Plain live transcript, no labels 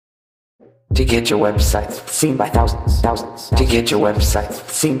to get your website seen by thousands, to get your website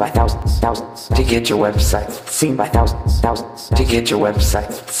seen by thousands, to get your website seen by thousands, to get your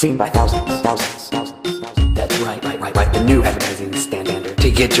website seen by thousands. That's right. The new advertising standard to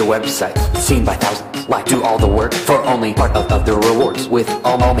get your website seen by thousands. Like, do all the work for only part of the rewards. With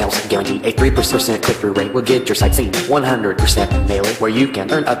all mails guaranteed a 3% click-through rate will get your site seen. 100% mail it, where you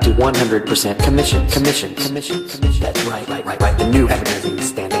can earn up to 100% commission. That's right. The new advertising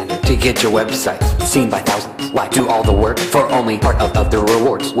standard to get your website seen by thousands. Like, do all the work for only part of the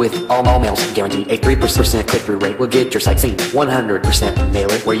rewards. With all mails guaranteed a 3% click-through rate will get your site seen. 100% mail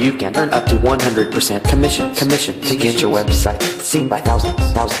it, where you can earn up to 100% commission. To get your website seen by thousands.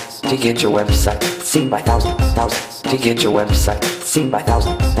 To get your website seen by thousands. To get your website seen by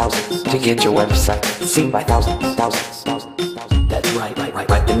thousands. To get your website seen by thousands. That's right.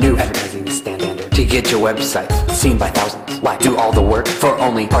 The new advertising standard to get your website seen by thousands. Like, do all the work for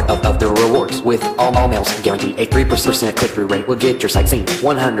only part of the rewards. With all mails guaranteed a 3% click-through rate will get your site seen.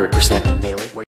 100% mail it.